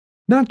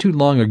Not too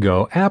long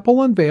ago,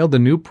 Apple unveiled a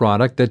new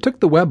product that took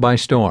the web by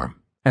storm.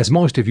 As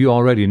most of you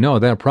already know,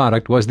 that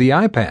product was the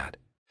iPad,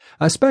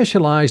 a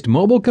specialized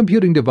mobile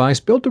computing device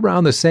built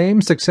around the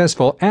same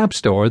successful App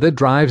Store that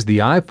drives the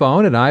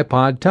iPhone and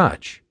iPod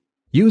Touch.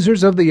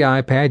 Users of the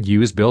iPad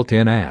use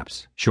built-in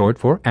apps, short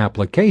for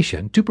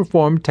application, to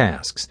perform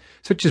tasks,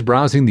 such as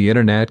browsing the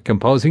internet,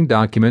 composing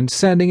documents,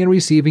 sending and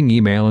receiving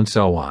email, and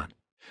so on.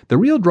 The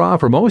real draw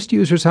for most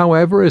users,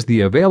 however, is the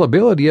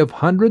availability of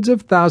hundreds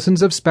of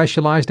thousands of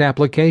specialized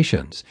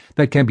applications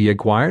that can be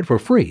acquired for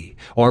free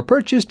or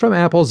purchased from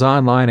Apple's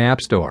online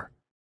App Store.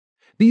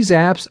 These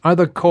apps are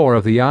the core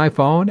of the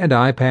iPhone and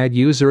iPad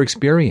user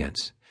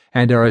experience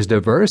and are as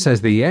diverse as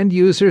the end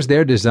users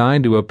they're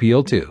designed to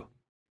appeal to.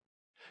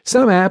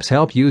 Some apps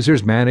help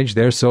users manage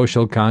their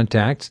social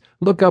contacts,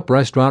 look up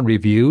restaurant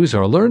reviews,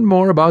 or learn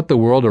more about the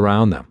world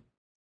around them.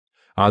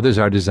 Others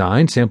are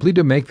designed simply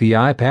to make the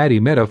iPad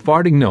emit a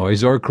farting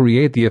noise or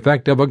create the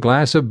effect of a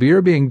glass of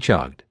beer being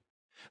chugged.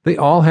 They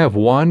all have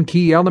one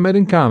key element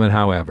in common,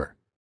 however.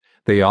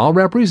 They all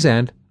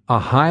represent a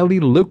highly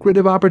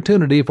lucrative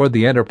opportunity for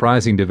the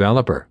enterprising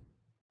developer.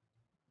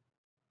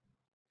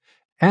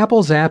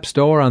 Apple's App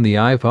Store on the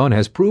iPhone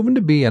has proven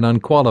to be an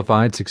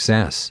unqualified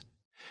success.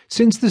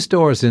 Since the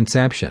store's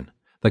inception,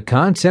 the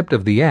concept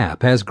of the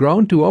app has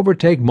grown to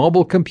overtake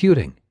mobile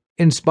computing,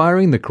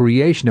 inspiring the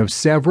creation of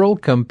several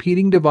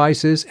competing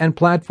devices and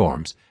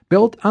platforms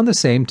built on the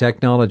same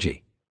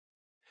technology.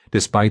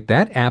 Despite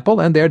that,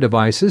 Apple and their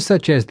devices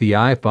such as the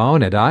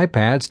iPhone and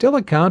iPad still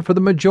account for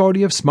the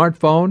majority of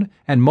smartphone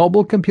and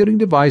mobile computing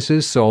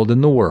devices sold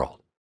in the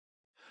world.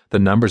 The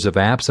numbers of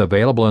apps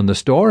available in the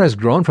store has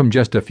grown from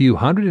just a few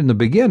hundred in the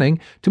beginning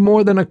to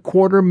more than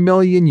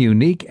 250,000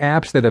 unique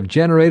apps that have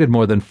generated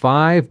more than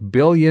 5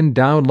 billion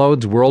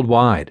downloads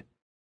worldwide.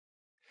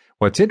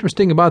 What's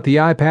interesting about the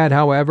iPad,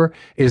 however,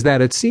 is that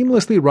it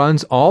seamlessly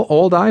runs all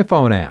old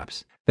iPhone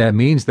apps. That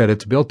means that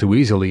it's built to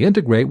easily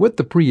integrate with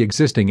the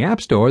pre-existing App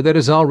Store that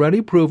has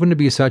already proven to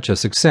be such a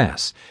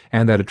success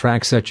and that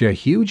attracts such a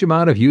huge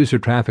amount of user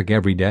traffic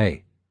every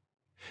day.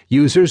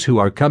 Users who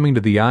are coming to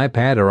the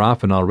iPad are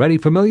often already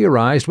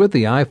familiarized with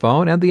the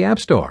iPhone and the App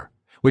Store,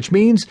 which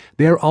means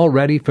they're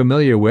already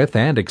familiar with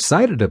and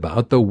excited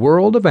about the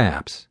world of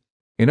apps.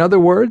 In other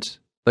words,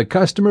 the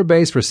customer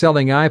base for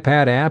selling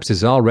iPad apps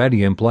is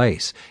already in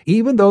place,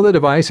 even though the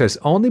device has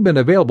only been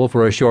available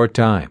for a short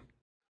time.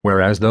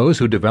 Whereas those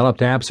who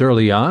developed apps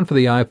early on for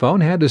the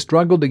iPhone had to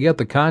struggle to get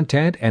the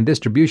content and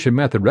distribution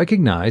method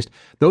recognized,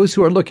 those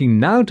who are looking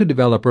now to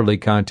develop early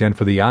content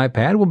for the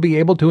iPad will be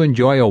able to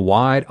enjoy a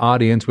wide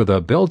audience with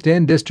a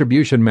built-in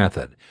distribution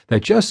method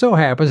that just so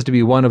happens to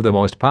be one of the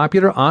most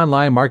popular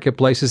online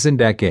marketplaces in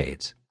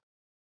decades.